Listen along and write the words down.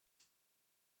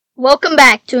Welcome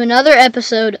back to another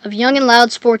episode of Young and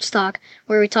Loud Sports Talk,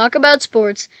 where we talk about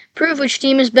sports, prove which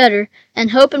team is better, and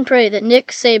hope and pray that Nick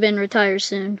Saban retires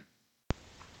soon.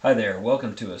 Hi there,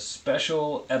 welcome to a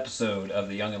special episode of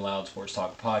the Young and Loud Sports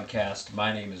Talk podcast.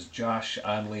 My name is Josh,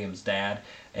 I'm Liam's dad,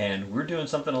 and we're doing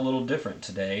something a little different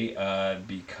today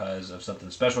because of something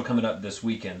special coming up this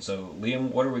weekend. So, Liam,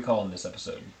 what are we calling this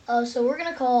episode? So we're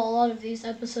going to call a lot of these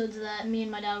episodes that me and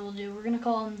my dad will do, we're going to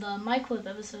call them the My Clip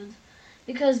episodes.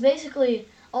 Because basically,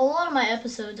 a lot of my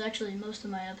episodes, actually most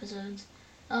of my episodes,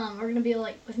 are going to be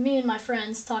like with me and my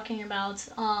friends talking about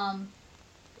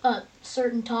a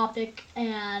certain topic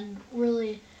and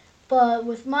really, but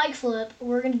with my clip,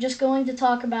 we're just going to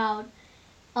talk about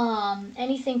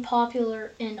anything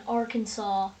popular in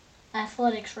Arkansas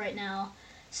athletics right now.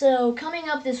 So coming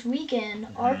up this weekend,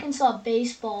 Arkansas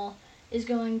baseball is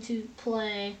going to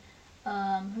play. Who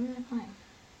are they playing?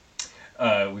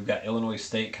 We've got Illinois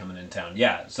State coming in town.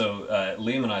 Yeah, so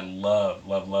Liam and I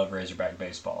love Razorback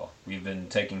Baseball. We've been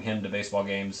taking him to baseball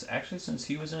games actually since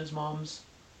he was in his mom's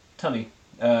tummy.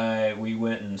 We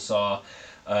went and saw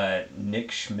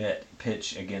Nick Schmidt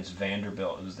pitch against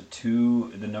Vanderbilt. It was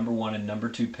the number one and number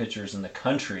two pitchers in the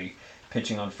country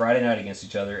pitching on Friday night against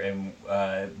each other, and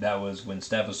that was when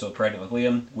Steph was still pregnant with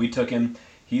Liam. We took him.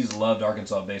 He's loved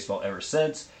Arkansas baseball ever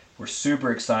since. We're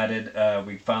super excited.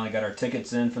 We finally got our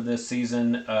tickets in for this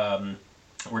season.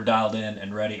 We're dialed in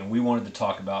and ready, and we wanted to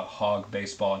talk about Hog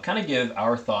baseball and kind of give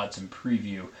our thoughts and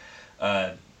preview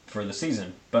for the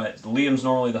season. But Liam's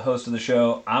normally the host of the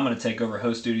show. I'm going to take over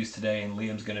host duties today, and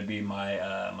Liam's going to be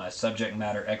my subject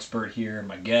matter expert here,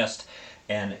 my guest,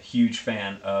 and huge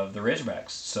fan of the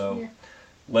Razorbacks. So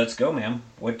Let's go, ma'am.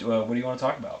 What do you want to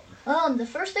talk about? The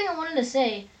first thing I wanted to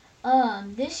say,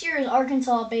 this year is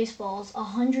Arkansas baseball's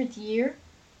 100th year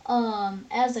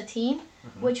as a team,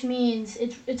 which means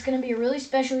it's going to be a really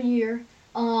special year.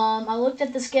 I looked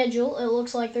at the schedule. It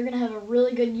looks like they're going to have a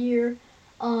really good year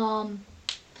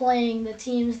playing the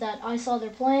teams that I saw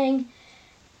they're playing.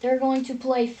 They're going to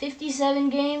play 57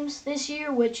 games this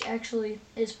year, which actually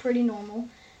is pretty normal.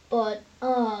 But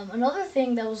another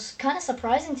thing that was kind of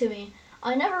surprising to me,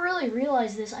 I never really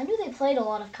realized this. I knew they played a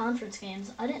lot of conference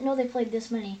games. I didn't know they played this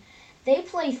many. They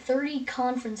play 30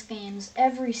 conference games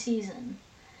every season.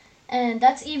 And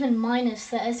that's even minus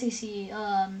the SEC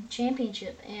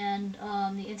championship and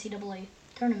the NCAA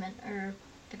tournament, or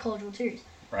the College World Series.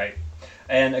 Right.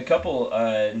 And a couple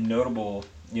notable,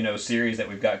 series that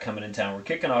we've got coming in town. We're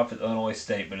kicking off at Illinois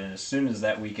State, but as soon as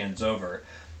that weekend's over,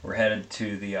 we're headed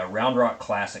to the Round Rock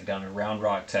Classic down in Round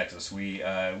Rock, Texas. We've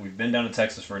been down to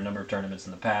Texas for a number of tournaments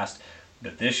in the past,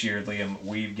 but this year, Liam,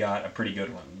 we've got a pretty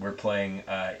good one. We're playing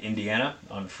Indiana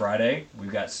on Friday.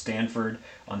 We've got Stanford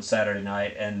on Saturday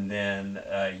night, and then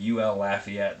UL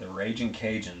Lafayette, the Raging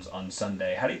Cajuns, on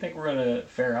Sunday. How do you think we're going to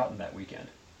fare out in that weekend?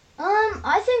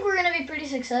 I think we're going to be pretty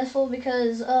successful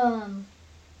because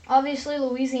obviously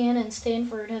Louisiana and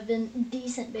Stanford have been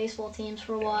decent baseball teams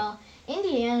for a while.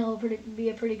 Indiana will be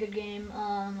a pretty good game.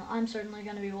 I'm certainly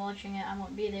going to be watching it. I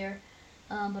won't be there,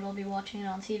 but I'll be watching it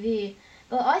on TV.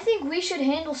 But I think we should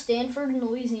handle Stanford and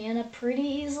Louisiana pretty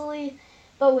easily.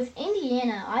 But with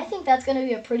Indiana, I think that's going to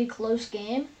be a pretty close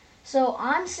game. So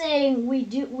I'm saying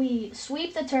we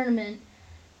sweep the tournament,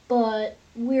 but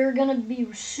we're going to be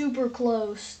super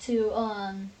close to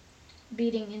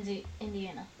beating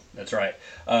Indiana. That's right.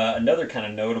 Another kind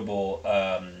of notable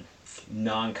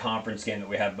non-conference game that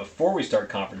we have before we start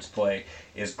conference play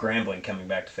is Grambling coming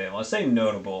back to Fayetteville. I say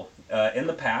notable. In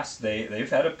the past, they've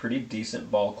had a pretty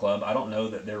decent ball club. I don't know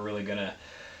that they're really going to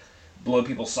blow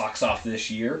people's socks off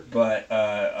this year, but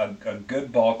a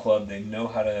good ball club. They know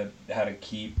how to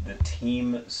keep the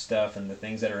team stuff and the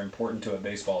things that are important to a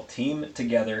baseball team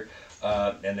together.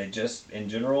 And they just, in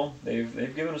general,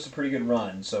 they've given us a pretty good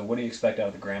run. So what do you expect out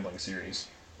of the Grambling series?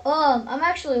 I'm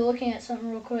actually looking at something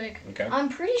real quick. Okay. I'm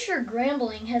pretty sure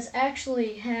Grambling has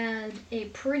actually had a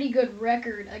pretty good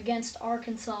record against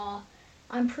Arkansas.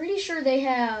 I'm pretty sure they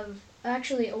have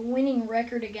actually a winning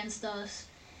record against us,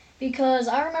 because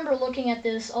I remember looking at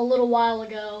this a little while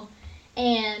ago,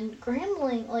 and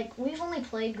Grambling, we've only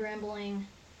played Grambling,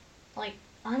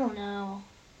 I don't know,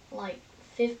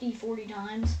 40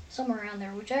 times, somewhere around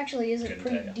there, which actually is a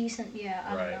pretty decent,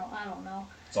 I don't know.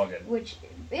 It's all good. Which,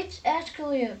 it's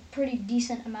actually a pretty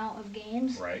decent amount of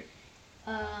games. Right.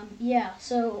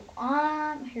 So,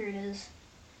 here it is.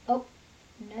 Oh,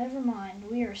 never mind.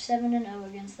 We are 7-0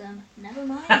 against them. Never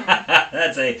mind.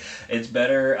 It's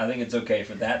better, I think it's okay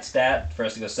for that stat, for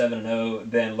us to go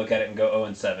 7-0, then look at it and go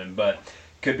 0-7, but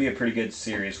could be a pretty good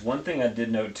series. One thing I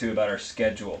did note, too, about our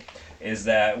schedule is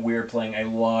that we're playing a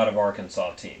lot of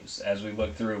Arkansas teams. As we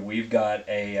look through, we've got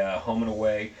a home and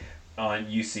away On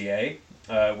UCA.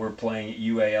 We're playing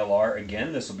UALR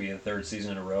again. This will be the third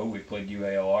season in a row we've played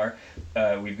UALR.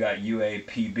 We've got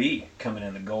UAPB coming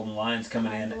in, the Golden Lions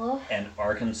coming in, and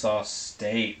Arkansas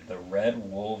State, the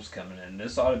Red Wolves coming in.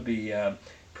 This ought to be a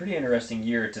pretty interesting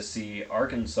year to see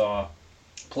Arkansas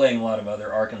playing a lot of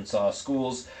other Arkansas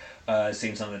schools,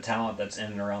 seeing some of the talent that's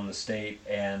in and around the state.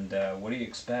 And what do you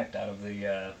expect out of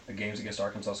the games against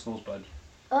Arkansas schools, bud?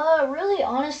 Really,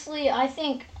 honestly, I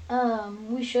think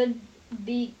we should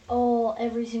beat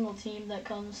every single team that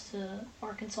comes to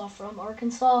Arkansas from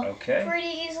Arkansas Okay. pretty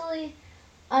easily.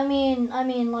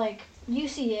 Like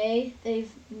UCA,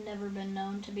 they've never been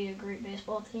known to be a great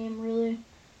baseball team, really.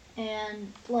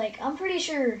 And like, I'm pretty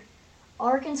sure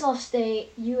Arkansas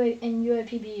State, and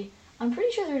UAPB, I'm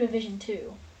pretty sure they're Division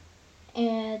 2.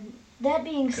 And that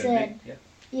being Could said, be, yeah.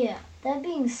 yeah, that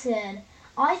being said,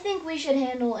 I think we should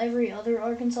handle every other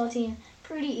Arkansas team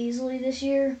pretty easily this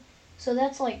year. So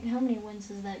that's like, how many wins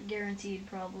is that guaranteed,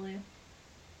 probably?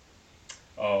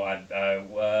 Oh,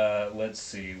 let's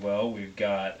see. Well, we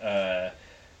got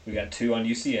two on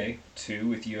UCA, two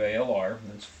with UALR.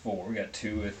 That's four. We got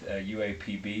two with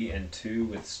UAPB and two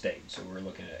with State. So we're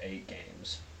looking at 8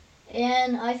 games.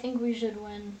 And I think we should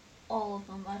win all of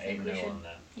them. I think 8-0 we should. on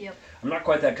that. Yep. I'm not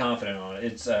quite that confident on it.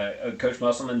 It's Coach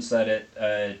Musselman said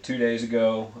it 2 days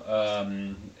ago,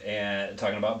 and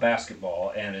talking about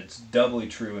basketball, and it's doubly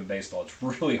true in baseball. It's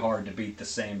really hard to beat the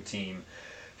same team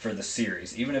for the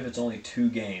series, even if it's only 2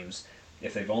 games.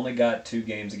 If they've only got 2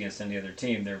 games against any other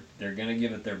team, they're going to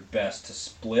give it their best to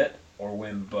split or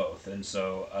win both. And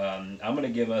so I'm going to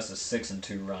give us a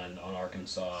 6-2 run on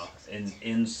Arkansas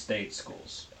in state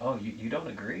schools. Oh, you don't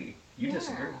agree? You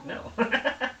disagree? No.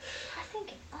 I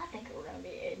think we're gonna be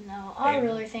 8-0. I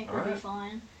really think we'll be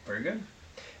fine. Very good.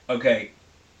 Okay,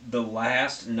 the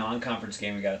last non-conference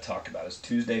game we got to talk about is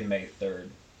Tuesday, May 3rd,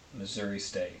 Missouri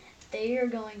State. They are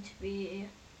going to be.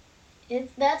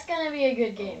 That's gonna be a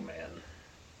good game. Oh man.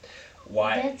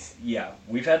 Why? Yeah,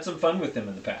 we've had some fun with them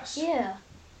in the past. Yeah,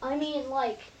 I mean,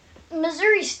 like,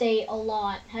 Missouri State a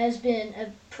lot has been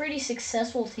a pretty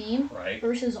successful team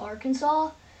versus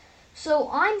Arkansas. So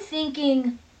I think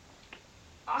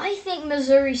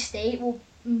Missouri State will.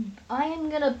 I am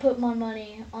gonna put my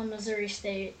money on Missouri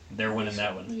State. They're winning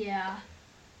that one. Yeah.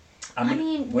 What do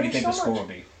you think the score will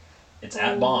be? It's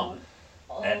at Baum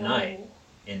at night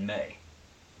in May.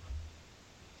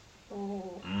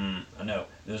 Oh. I know.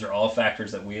 Those are all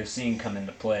factors that we have seen come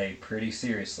into play pretty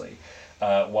seriously.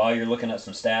 While you're looking at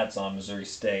some stats on Missouri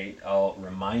State, I'll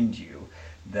remind you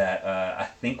that I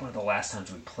think one of the last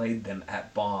times we played them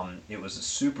at Baum, it was a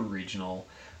super regional,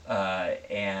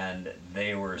 and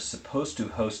they were supposed to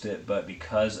host it, but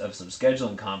because of some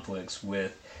scheduling conflicts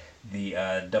with the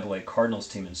AA Cardinals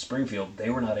team in Springfield, they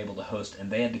were not able to host,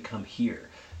 and they had to come here.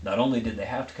 Not only did they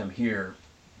have to come here,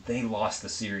 they lost the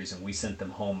series, and we sent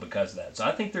them home because of that. So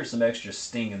I think there's some extra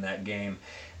sting in that game.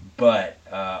 But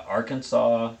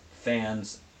Arkansas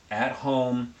fans at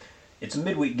home, it's a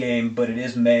midweek game, but it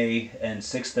is May and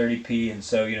 6:30 p. And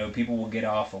so, people will get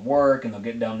off of work, and they'll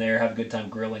get down there, have a good time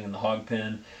grilling in the hog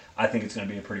pen. I think it's going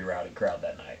to be a pretty rowdy crowd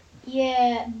that night.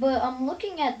 Yeah, but I'm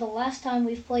looking at the last time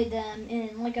we've played them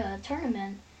in, like, a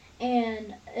tournament,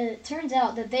 and it turns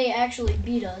out that they actually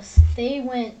beat us. They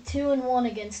went 2-1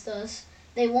 against us.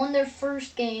 They won their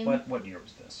first game. What year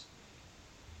was this?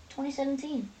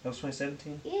 2017. That was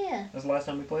 2017? Yeah. That was the last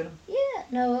time we played them? Yeah.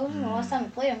 No, it wasn't the last time we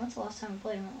played them. That's the last time we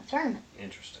played them in a tournament.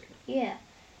 Interesting. Yeah.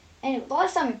 And the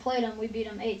last time we played them, we beat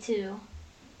them 8-2.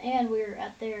 And we were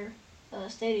at their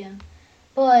stadium.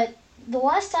 But the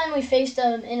last time we faced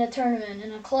them in a tournament,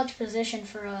 in a clutch position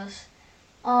for us,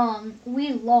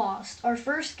 we lost. Our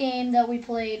first game that we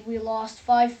played, we lost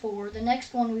 5-4. The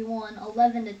next one we won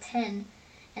 11-10.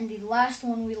 And the last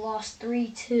one we lost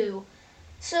 3-2.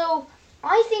 So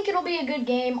I think it'll be a good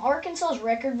game. Arkansas's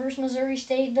record versus Missouri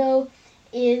State, though,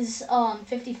 is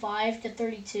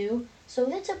 55-32. So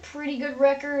that's a pretty good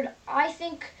record. I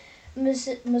think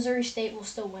Missouri State will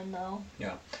still win, though.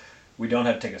 Yeah. We don't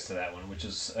have tickets to that one, which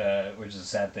is a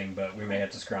sad thing, but we may have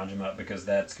to scrounge them up because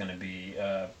that's going to be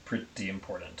a pretty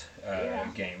important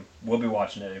game. We'll be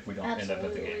watching it if we don't end up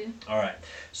at the game. All right,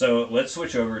 so let's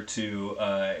switch over to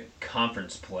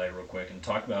conference play real quick and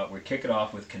talk about, we kick it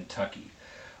off with Kentucky.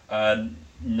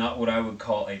 Not what I would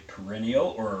call a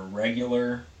perennial or a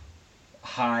regular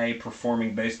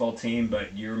high-performing baseball team,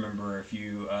 but you remember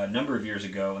a number of years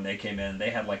ago when they came in,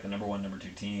 they had like the number 1, number 2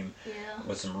 team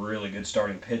with some really good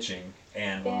starting pitching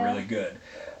and were really good.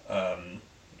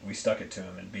 We stuck it to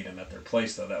them and beat them at their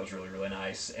place, though. That was really, really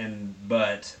nice.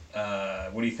 But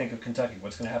what do you think of Kentucky?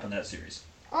 What's going to happen in that series?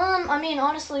 I mean,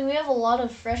 honestly, we have a lot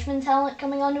of freshman talent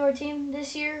coming onto our team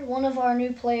this year. One of our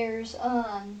new players,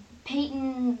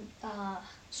 Peyton.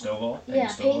 Stovall?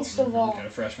 Yeah, Peyton Stovall. Got a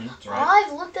freshman. That's right.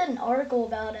 I've looked at an article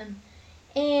about him,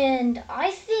 and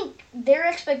I think their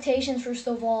expectations for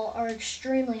Stovall are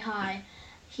extremely high.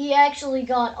 He actually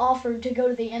got offered to go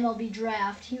to the MLB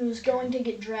draft. He was going to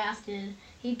get drafted.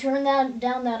 He turned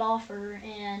down that offer,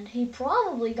 and he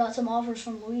probably got some offers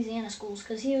from Louisiana schools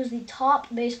because he was the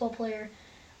top baseball player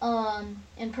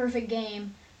in perfect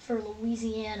game for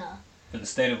Louisiana. For the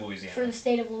state of Louisiana. For the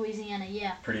state of Louisiana,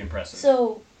 yeah. Pretty impressive.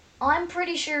 So I'm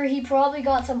pretty sure he probably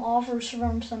got some offers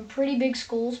from some pretty big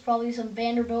schools, probably some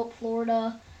Vanderbilt,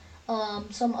 Florida,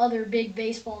 some other big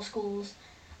baseball schools.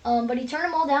 But he turned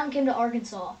them all down and came to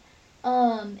Arkansas.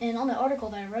 And on the article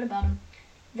that I read about him,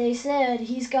 they said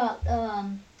he's got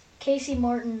Casey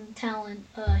Martin talent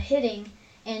hitting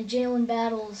and Jalen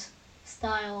Battles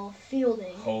style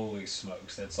fielding. Holy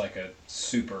smokes, that's like a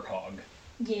super hog.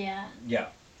 Yeah. Yeah.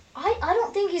 I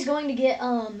don't think he's going to get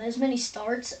as many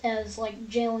starts as like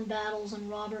Jalen Battles and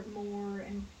Robert Moore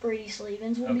and Brady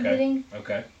Slavens will be getting.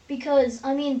 Okay. Because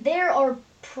I mean they're our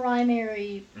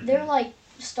primary. They're like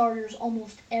starters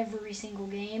almost every single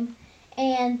game,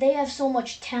 and they have so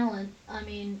much talent. I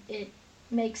mean it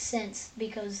makes sense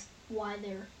because why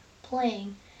they're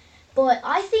playing. But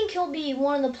I think he'll be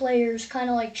one of the players kind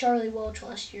of like Charlie Welch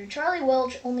last year. Charlie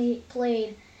Welch only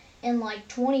played in like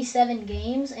 27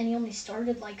 games and he only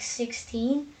started like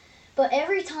 16. But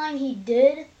every time he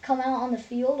did come out on the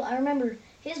field, I remember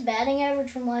his batting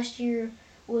average from last year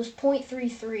was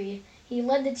 .33. He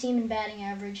led the team in batting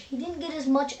average. He didn't get as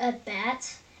much at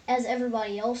bats as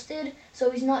everybody else did,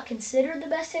 so he's not considered the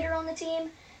best hitter on the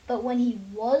team. But when he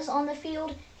was on the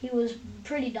field, he was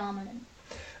pretty dominant.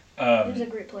 He was a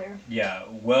great player. Yeah,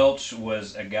 Welch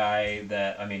was a guy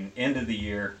that, I mean, end of the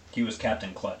year, he was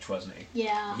Captain Clutch, wasn't he?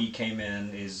 Yeah. He came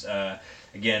in,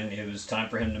 again, it was time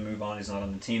for him to move on. He's not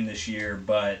on the team this year,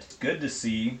 but it's good to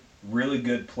see really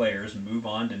good players move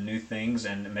on to new things,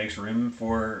 and it makes room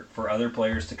for other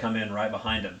players to come in right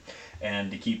behind him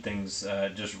and to keep things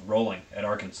just rolling at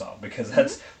Arkansas, because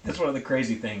that's one of the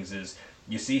crazy things is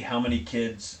you see how many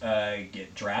kids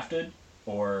get drafted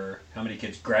or how many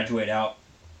kids graduate out,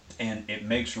 and it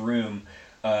makes room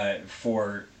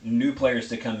for new players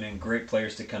to come in, great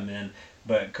players to come in.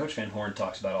 But Coach Van Horn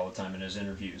talks about all the time in his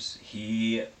interviews.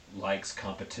 He likes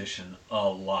competition a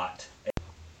lot.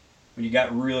 When you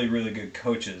got really, really good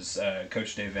coaches,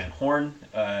 Coach Dave Van Horn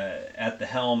at the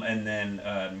helm, and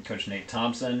then Coach Nate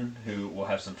Thompson, who will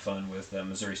have some fun with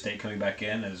Missouri State coming back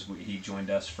in as he joined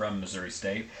us from Missouri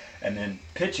State. And then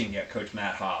pitching, you got Coach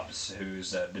Matt Hobbs,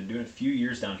 who's been doing a few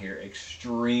years down here,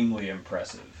 extremely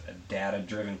impressive. A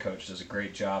data-driven coach, does a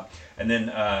great job. And then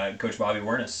Coach Bobby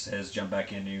Wernes has jumped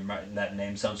back in. That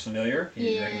name sounds familiar.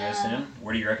 You recognize him?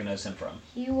 Where do you recognize him from?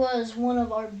 He was one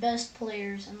of our best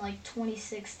players in like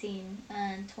 2016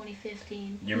 and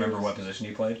 2015. You remember what position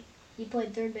he played? He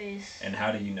played third base. And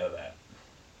how do you know that?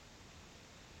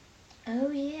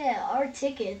 Oh yeah, our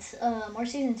tickets, our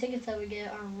season tickets that we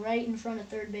get are right in front of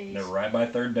third base. They're right by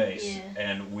third base. Yeah.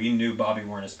 And we knew Bobby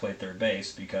Wernes played third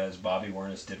base because Bobby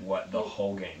Wernes did what the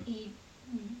whole game?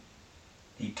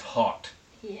 He talked.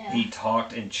 Yeah. He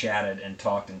talked and chatted and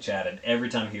talked and chatted. Every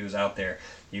time he was out there,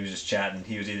 he was just chatting.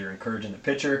 He was either encouraging the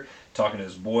pitcher, talking to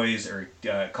his boys, or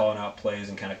calling out plays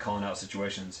and kind of calling out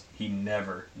situations. He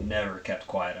never kept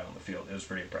quiet out on the field. It was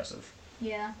pretty impressive.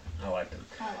 Yeah. I liked him.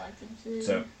 I liked him too.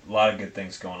 So, a lot of good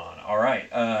things going on. All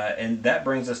right. And that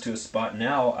brings us to a spot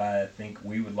now I think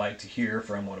we would like to hear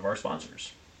from one of our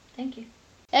sponsors. Thank you.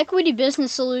 Equity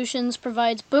Business Solutions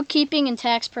provides bookkeeping and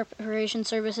tax preparation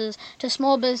services to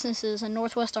small businesses in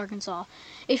Northwest Arkansas.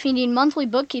 If you need monthly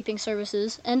bookkeeping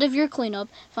services, end-of-year cleanup,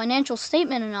 financial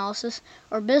statement analysis,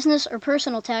 or business or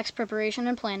personal tax preparation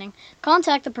and planning,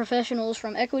 contact the professionals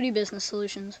from Equity Business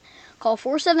Solutions. Call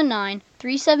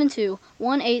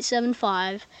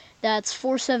 479-372-1875. That's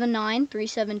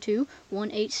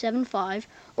 479-372-1875.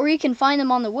 Or you can find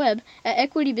them on the web at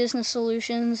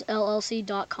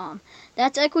equitybusinesssolutionsllc.com.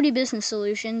 That's Equity Business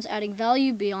Solutions, adding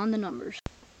value beyond the numbers.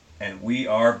 And we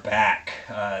are back.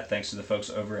 Thanks to the folks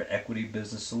over at Equity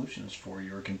Business Solutions for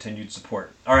your continued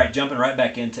support. All right, jumping right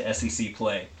back into SEC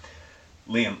play.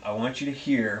 Liam, I want you to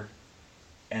hear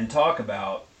and talk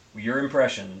about your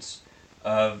impressions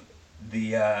of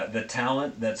the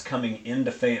talent that's coming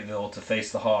into Fayetteville to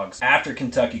face the Hogs. After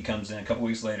Kentucky comes in a couple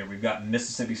weeks later, we've got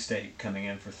Mississippi State coming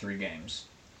in for 3 games.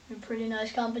 A pretty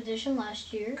nice competition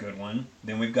last year. Good one.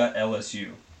 Then we've got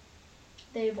LSU.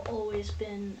 They've always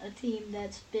been a team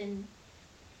that's been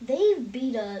they've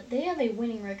beat us. They have a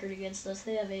winning record against us.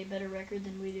 They have a better record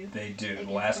than we do. They do. The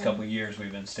Against last them. couple of years,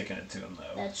 we've been sticking it to them,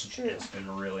 though. That's true. It's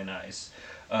been really nice.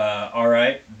 All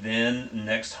right, then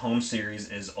next home series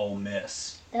is Ole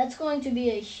Miss. That's going to be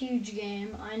a huge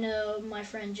game. I know my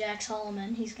friend Jack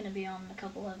Solomon. He's going to be on a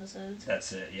couple episodes.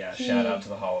 That's it. Yeah. Shout out to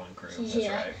the Holloman crew. That's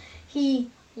right. He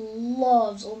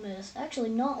loves Ole Miss. Actually,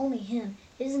 not only him.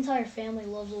 His entire family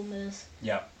loves Ole Miss.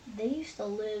 Yeah. They used to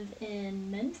live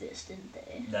in Memphis, didn't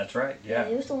they? That's right. Yeah.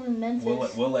 They used to live in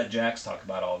Memphis. We'll let Jax talk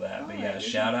about all that. But yeah,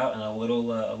 shout out and a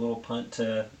little punt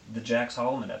to the Jax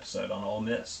Holloman episode on Ole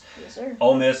Miss. Yes, sir.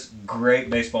 Ole Miss, great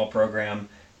baseball program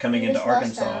coming into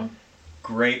Arkansas.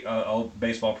 Great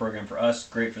baseball program for us.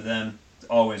 Great for them. It's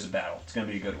always a battle. It's going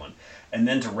to be a good one. And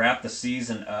then to wrap the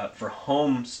season up for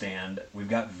homestand, we've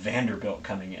got Vanderbilt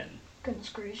coming in. Goodness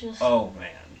gracious. Oh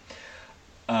man.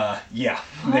 Yeah,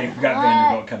 they've got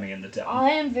Vanderbilt coming into town. I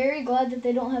am very glad that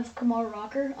they don't have Kamar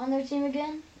Rocker on their team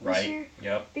again this year.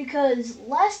 Yep. Because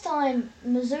last time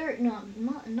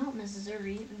not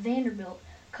Missouri, Vanderbilt,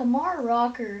 Kamar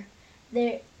Rocker,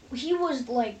 he was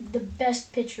like the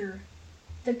best pitcher,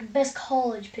 the best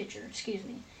college pitcher,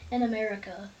 in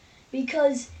America.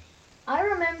 Because I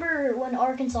remember when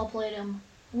Arkansas played him,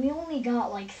 we only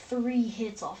got like 3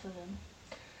 hits off of him.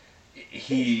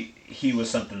 He was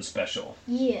something special.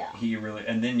 Yeah. He really,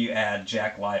 and then you add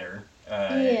Jack Leiter.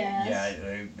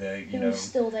 He was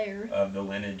still there. Of the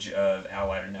lineage of Al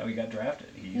Leiter. No, he got drafted.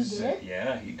 He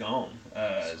did? He gone.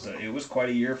 So it was quite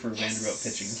a year for Vanderbilt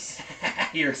pitching.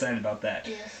 You're excited about that?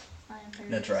 Yes, I am very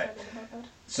That's excited right. about that.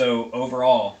 So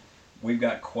overall, we've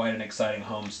got quite an exciting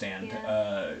homestand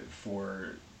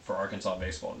for Arkansas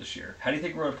baseball this year. How do you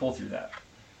think we're going to pull through that?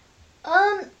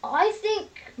 I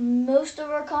think most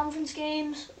of our conference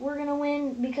games we're going to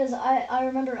win because I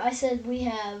remember I said we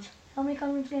have, how many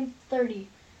conference games? 30.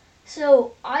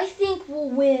 So I think we'll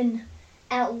win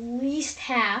at least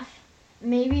half,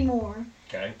 maybe more.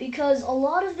 Okay. Because a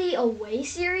lot of the away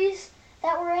series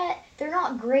that we're at, they're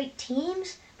not great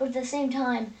teams, but at the same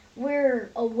time, we're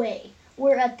away.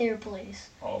 We're at their place.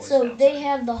 Always so downside. They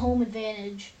have the home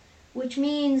advantage, which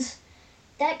means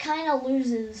that kind of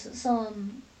loses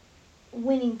some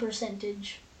winning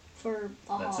percentage for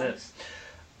the Hogs. That's it.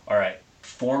 All right.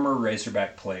 Former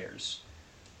Razorback players.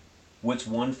 What's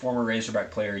one former Razorback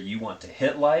player you want to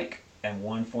hit like, and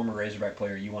one former Razorback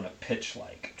player you want to pitch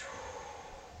like?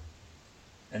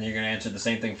 And you're going to answer the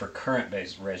same thing for current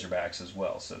Razorbacks as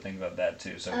well, so think about that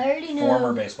too. So I already know,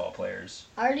 former baseball players.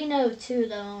 I already know 2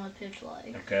 that I want to pitch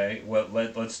like. Okay. Well,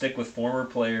 let's stick with former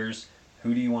players.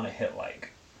 Who do you want to hit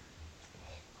like?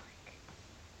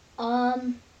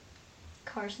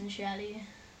 Carson Shaddy.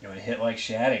 You want to hit like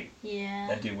Shaddy? Yeah.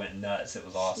 That dude went nuts. It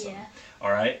was awesome. Yeah. All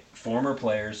right. Former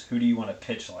players. Who do you want to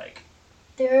pitch like?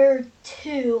 There are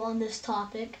 2 on this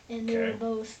topic, and they're Okay.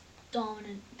 both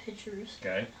dominant pitchers.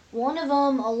 Okay. One of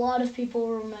them, a lot of people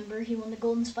will remember. He won the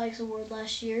Golden Spikes Award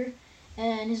last year,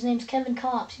 and his name's Kevin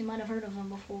Kopps. You might have heard of him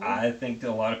before. I think a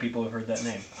lot of people have heard that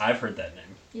name. I've heard that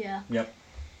name. Yeah. Yep.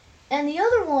 And the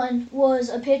other one was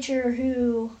a pitcher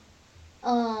who,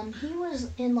 he was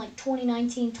in like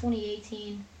 2019,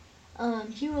 2018.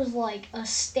 He was like a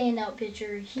standout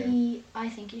pitcher. I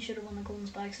think he should have won the Golden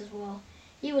Spikes as well.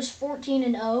 He was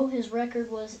 14-0. His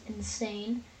record was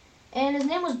insane. And his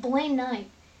name was Blaine Knight.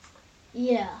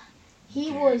 Yeah.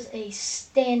 He was a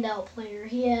standout player.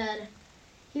 He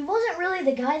wasn't really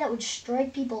the guy that would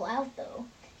strike people out though.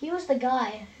 He was the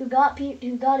guy who got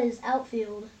his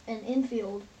outfield and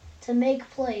infield to make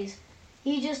plays.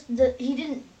 He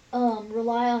didn't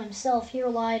rely on himself. He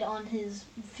relied on his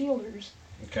fielders.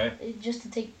 Okay. Just to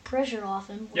take pressure off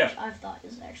him, which I thought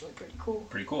is actually pretty cool.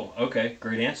 Pretty cool. Okay,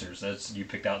 great answers. You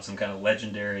picked out some kind of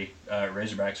legendary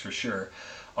Razorbacks for sure.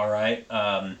 All right,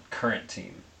 current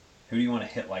team. Who do you want to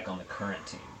hit like on the current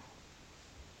team?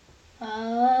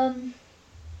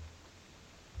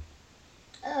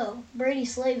 Brady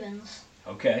Slavens.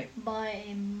 Okay. By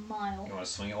a mile. You want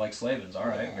to swing it like Slavens. All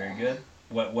right, very good.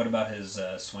 What about his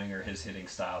swing or his hitting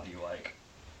style do you like?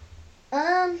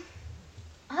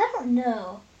 I don't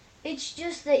know. It's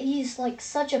just that he's like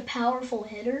such a powerful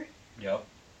hitter. Yep.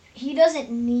 He doesn't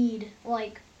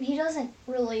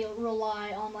really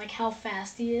rely on like how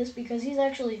fast he is because he's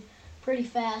actually pretty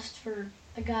fast for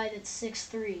a guy that's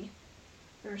 6'3"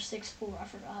 or 6'4". I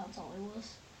forgot how tall he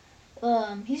was.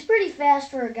 He's pretty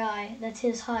fast for a guy that's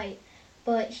his height,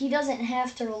 but he doesn't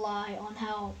have to rely on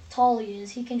how tall he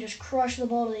is. He can just crush the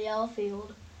ball to the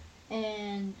outfield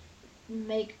and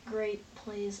make great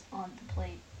plays on the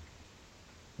plate.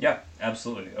 Yeah,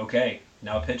 absolutely. Okay,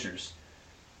 now pitchers.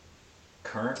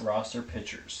 Current roster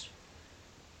pitchers.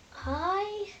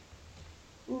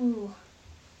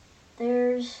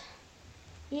 There's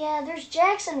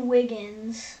Jackson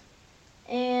Wiggins,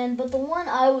 but the one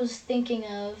I was thinking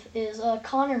of is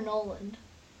Connor Noland.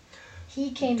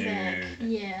 He came back.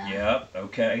 Yeah. Yep.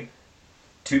 Okay.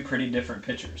 Two pretty different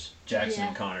pitchers, Jackson Yeah.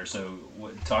 and Connor. So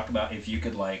talk about if you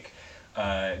could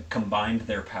combine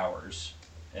their powers,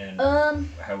 and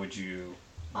how would you?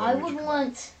 I would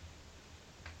want,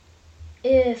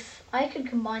 if I could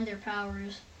combine their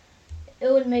powers, it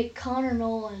would make Connor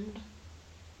Noland.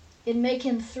 It'd make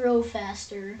him throw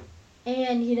faster,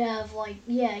 and he'd have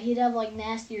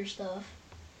nastier stuff.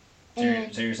 So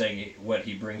you're saying what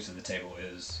he brings to the table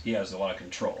is he has a lot of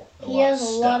control. He has a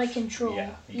lot of control.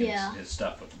 Yeah, he gets his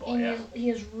stuff with the ball. And he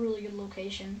has really good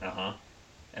location.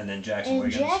 And then Jackson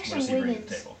Wiggins, what does he bring to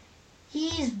the table?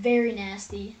 He's very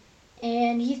nasty,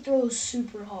 and he throws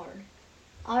super hard.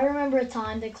 I remember a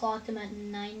time they clocked him at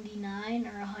 99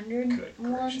 or 100 Good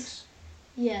once. gracious.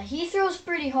 Yeah, he throws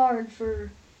pretty hard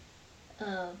for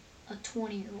a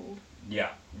 20-year-old. Yeah,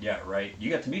 right. You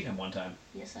got to meet him one time.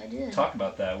 Yes, I did. Talk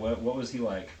about that. What was he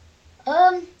like?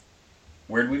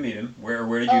 Where did we meet him?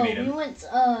 Where did you meet him? We went.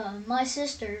 My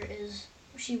sister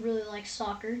she really likes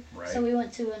soccer, Right. so we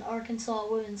went to an Arkansas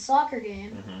women's soccer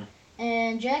game, Mm-hmm.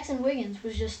 and Jackson Wiggins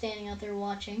was just standing out there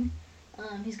watching.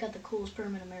 He's got the coolest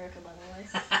perm in America, by the way.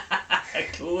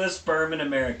 Coolest sperm in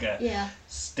America. Yeah.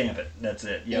 Stamp it. That's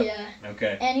it. Yep. Yeah.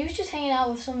 Okay. And he was just hanging out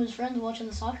with some of his friends watching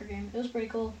the soccer game. It was pretty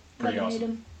cool. Pretty Got to meet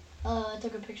awesome. him. I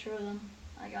took a picture of him.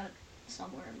 I got it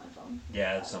somewhere in my phone.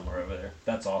 Yeah, it's somewhere over there.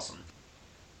 That's awesome.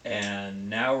 And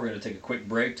now we're going to take a quick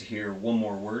break to hear one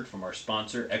more word from our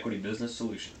sponsor, Equity Business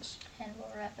Solutions. And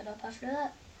we'll wrap it up after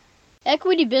that.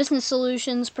 Equity Business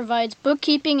Solutions provides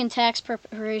bookkeeping and tax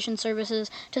preparation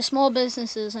services to small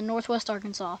businesses in Northwest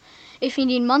Arkansas. If you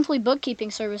need monthly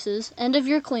bookkeeping services,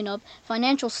 end-of-year cleanup,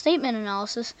 financial statement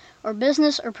analysis, or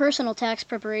business or personal tax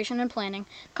preparation and planning,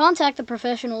 contact the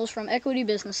professionals from Equity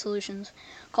Business Solutions.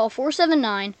 Call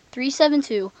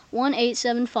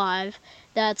 479-372-1875.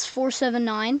 That's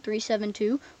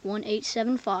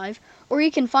 479-372-1875. Or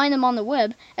you can find them on the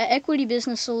web at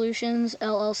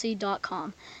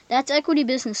equitybusinesssolutionsllc.com. That's Equity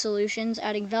Business Solutions,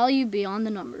 adding value beyond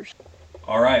the numbers.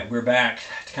 All right, we're back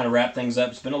to kind of wrap things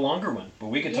up. It's been a longer one, but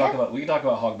we could talk Yeah.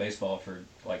 about hog baseball for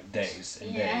like days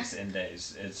and Yeah. days and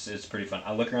days. It's pretty fun.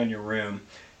 I look around your room.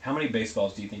 How many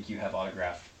baseballs do you think you have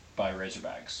autographed by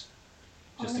Razorbacks?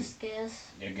 Honest guess,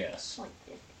 a guess. like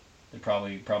 50. They're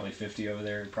probably 50 over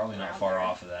there. Probably not Around far there.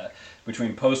 off of that.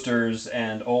 Between posters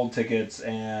and old tickets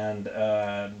and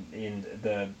in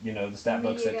the stat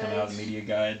books that Media come out, the guides. media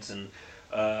guides and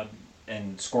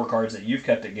scorecards that you've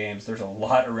kept at games. There's a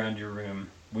lot around your room.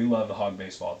 We love the hog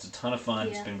baseball. It's a ton of fun.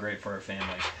 It's Yeah. been great for our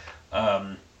family.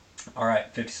 All right,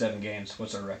 57 games.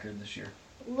 What's our record this year?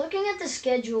 Looking at the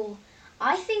schedule,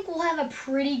 I think we'll have a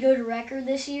pretty good record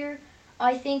this year.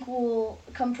 I think we'll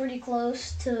come pretty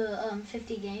close to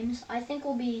 50 games. I think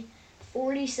we'll be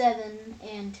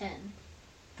 47-10.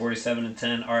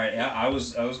 47-10. All right, yeah, I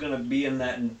was gonna be in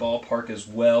that ballpark as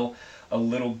well. A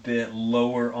little bit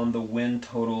lower on the win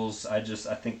totals. I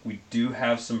think we do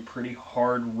have some pretty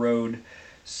hard road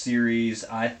series.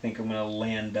 I think I'm gonna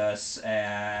land us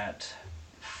at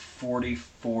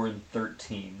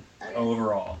 44-13 Okay.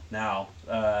 overall. Now,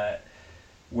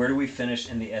 where do we finish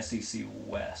in the SEC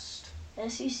West?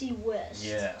 SEC West.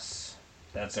 Yes,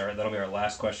 that'll be our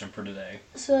last question for today.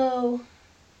 So,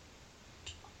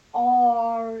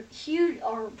 our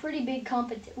pretty big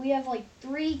we have like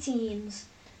 3 teams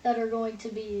that are going to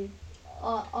be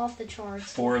off the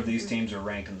charts. 4 of these teams are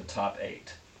ranked in the top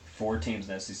 8. 4 teams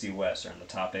in the SEC West are in the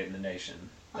top 8 in the nation.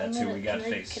 That's who we got to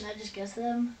face. Can I just guess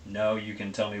them? No, you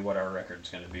can tell me what our record's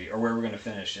going to be, or where we're going to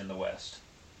finish in the West.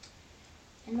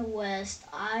 In the West,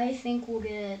 I think we'll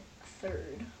get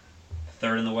 3rd.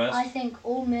 3rd in the West? I think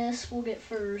Ole Miss will get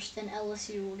 1st and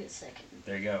LSU will get 2nd.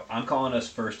 There you go. I'm calling us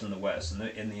 1st in the West. In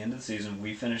the end of the season,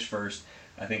 we finish 1st.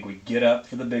 I think we get up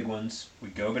for the big ones. We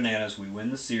go bananas. We win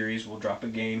the series. We'll drop a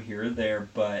game here or there,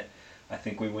 but I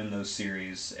think we win those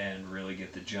series and really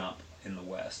get the jump in the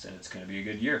West, and it's going to be a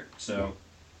good year. So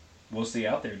we'll see you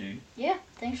out there, dude. Yeah,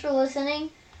 thanks for listening.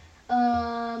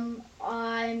 I'm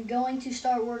going to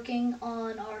start working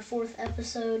on our 4th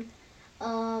episode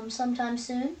sometime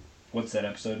soon. What's that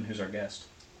episode, and who's our guest?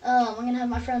 I'm going to have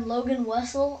my friend Logan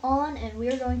Wessel on, and we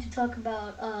are going to talk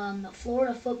about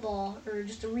Florida football, or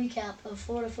just a recap of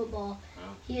Florida football.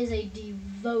 Oh. He is a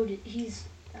devoted, he's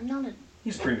a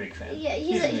pretty big fan. Yeah,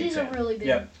 he's a really big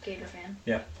Yep. Gator fan.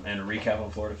 Yeah, and a recap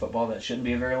on Florida football. That shouldn't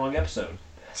be a very long episode.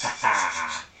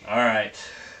 All right.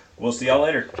 We'll see y'all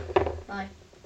later. Bye.